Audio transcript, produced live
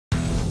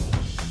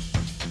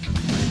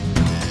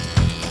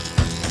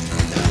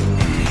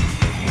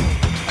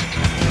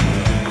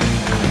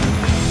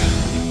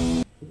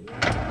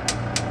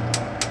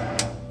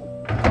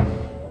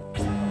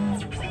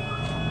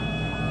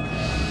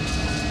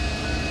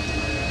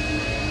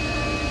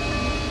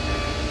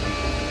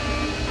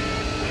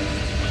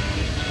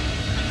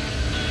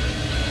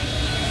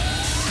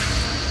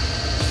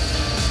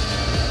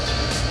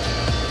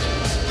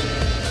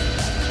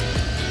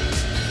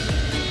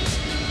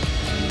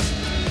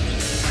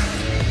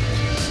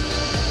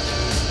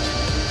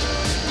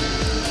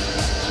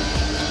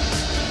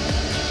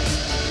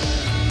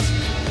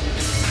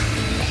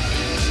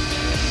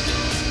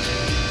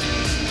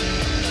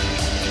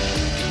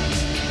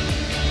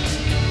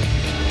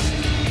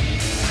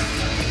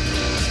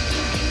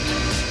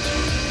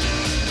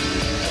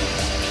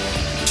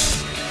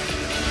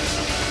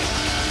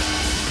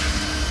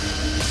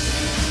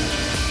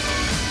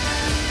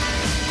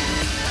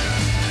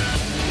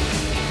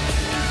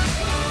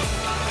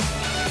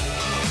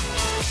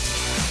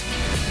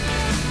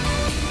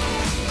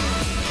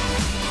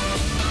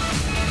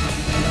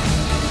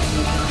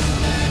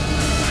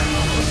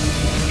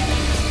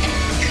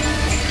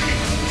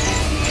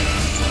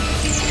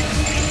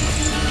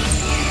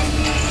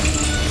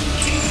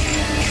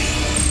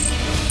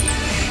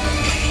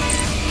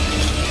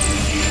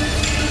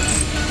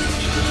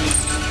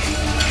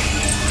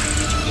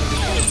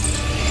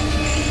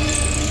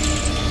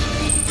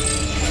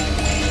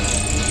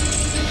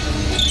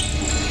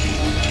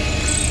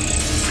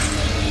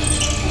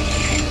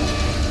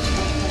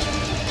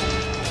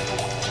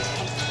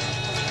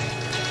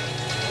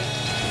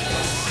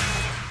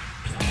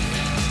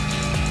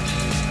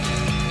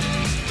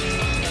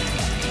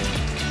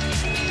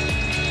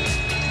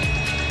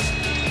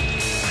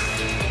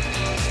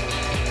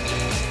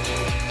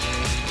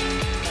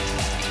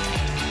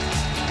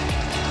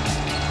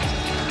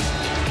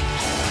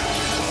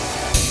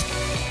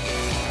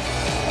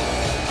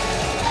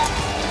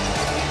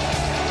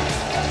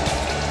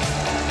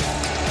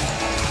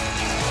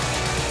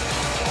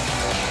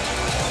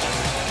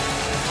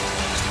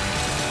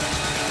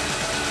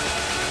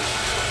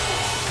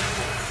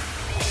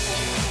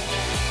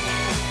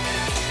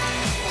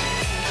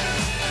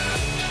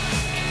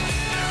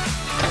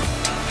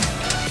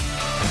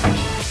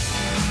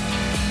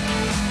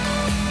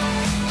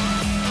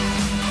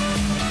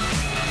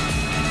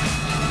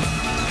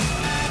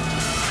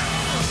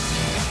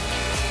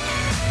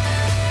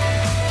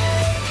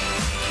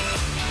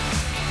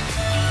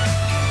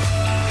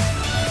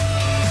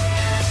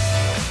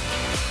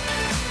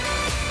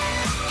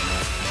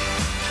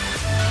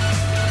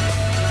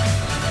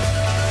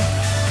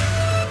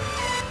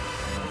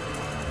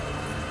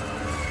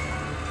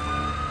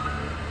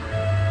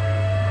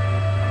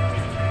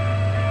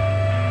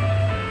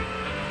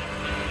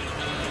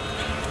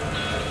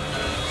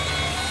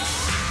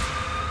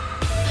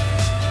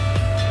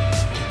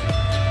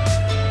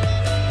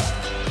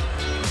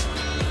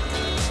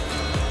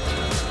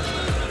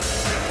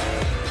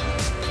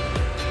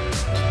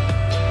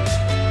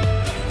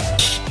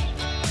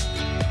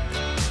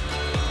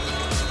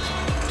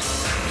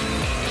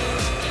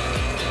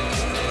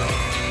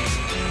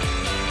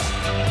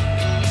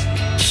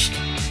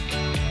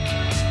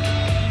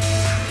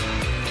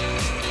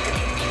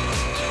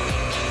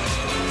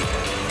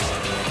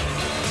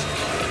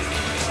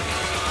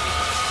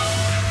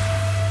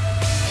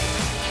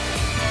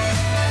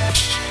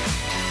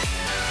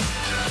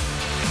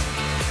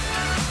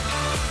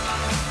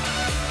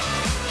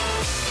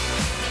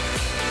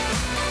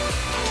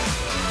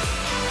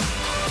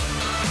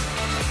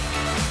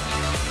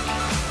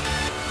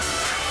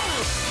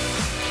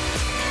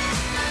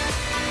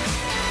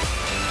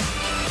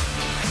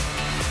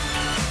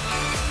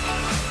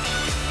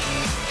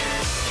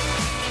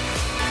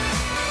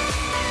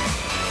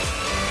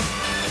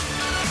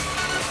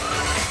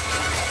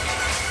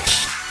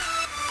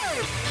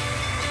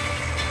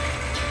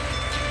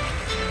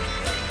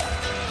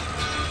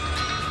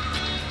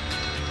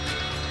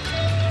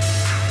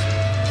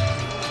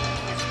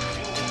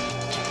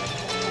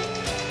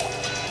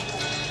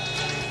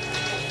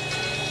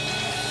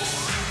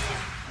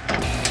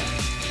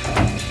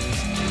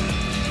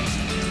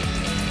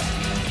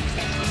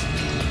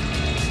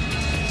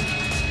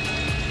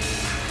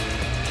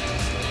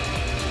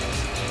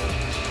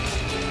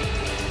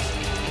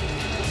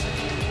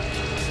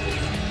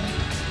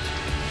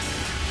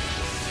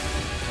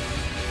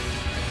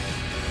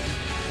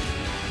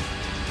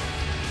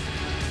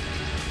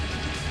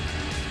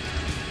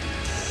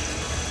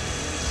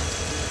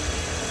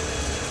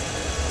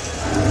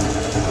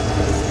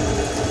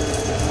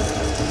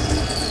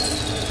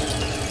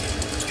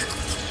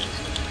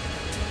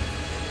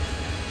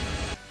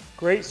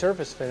Great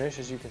surface finish,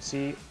 as you can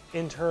see,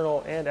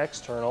 internal and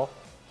external.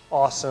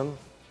 Awesome.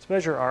 Let's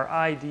measure our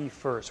ID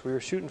first. We were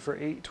shooting for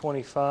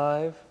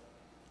 825.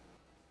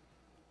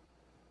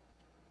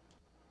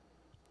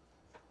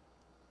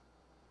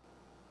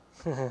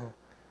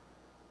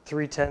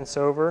 .3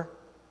 over.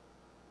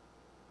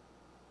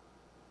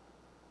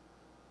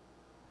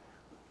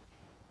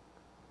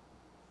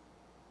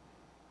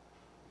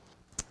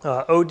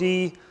 OD,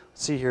 let's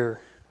see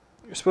here.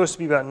 You're supposed to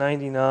be about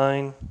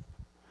 99.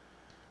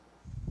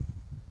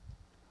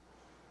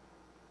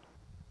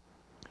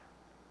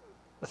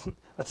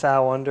 A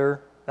thou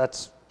under.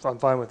 I'm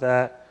fine with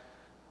that.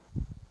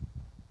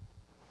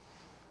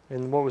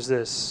 And what was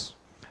this?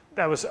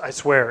 That was, I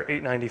swear,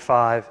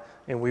 895,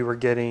 and we were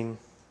getting,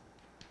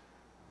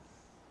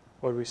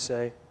 what did we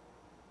say?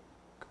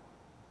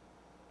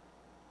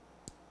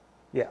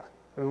 Yeah,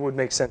 it would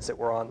make sense that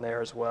we're on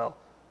there as well.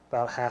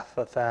 About half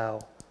a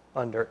thou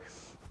under.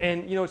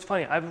 And you know, it's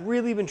funny, I've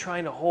really been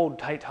trying to hold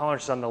tight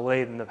tolerances on the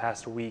lathe in the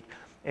past week,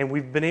 and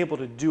we've been able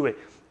to do it.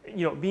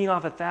 You know, being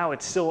off a thou,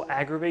 it still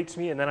aggravates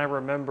me, and then I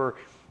remember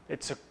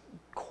it's a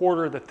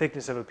quarter the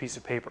thickness of a piece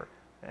of paper.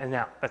 And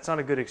now, that's not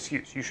a good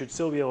excuse. You should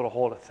still be able to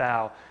hold a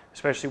thou,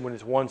 especially when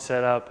it's one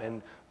setup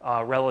and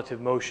relative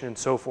motion and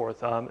so forth.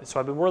 So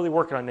I've been really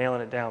working on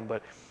nailing it down,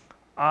 but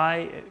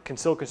I can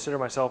still consider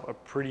myself a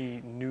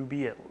pretty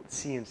newbie at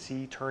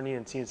CNC turning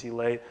and CNC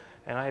lathe,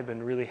 and I have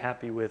been really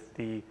happy with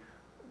the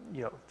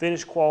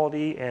finish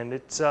quality, and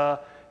it's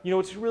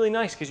it's really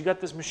nice because you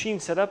got this machine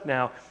set up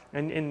now,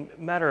 and in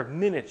a matter of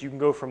minutes you can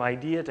go from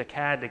idea to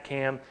CAD to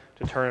CAM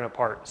to turn it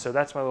apart. So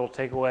that's my little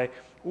takeaway.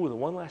 Ooh, the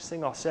one last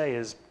thing I'll say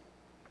is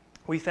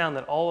we found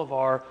that all of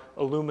our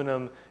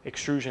aluminum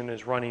extrusion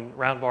is running,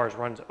 round bars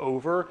runs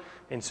over,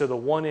 and so the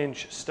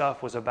 1-inch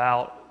stuff was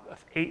about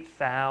 8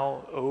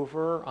 thou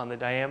over on the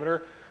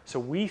diameter. So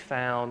we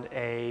found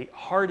a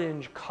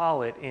hard-hinge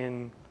collet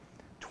in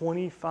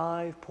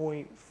 25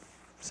 point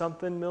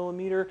something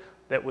millimeter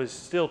that was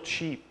still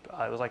cheap.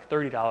 It was like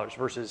 $30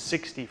 versus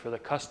 $60 for the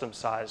custom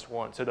sized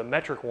one. So the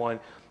metric one,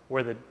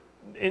 where the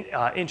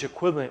inch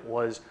equivalent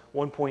was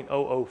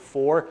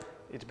 1.004,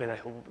 it's been a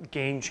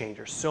game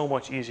changer. So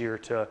much easier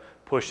to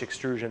push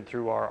extrusion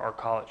through our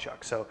collet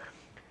chuck. So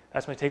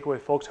that's my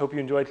takeaway, folks. Hope you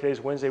enjoyed today's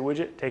Wednesday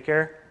widget. Take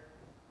care.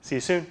 See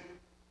you soon.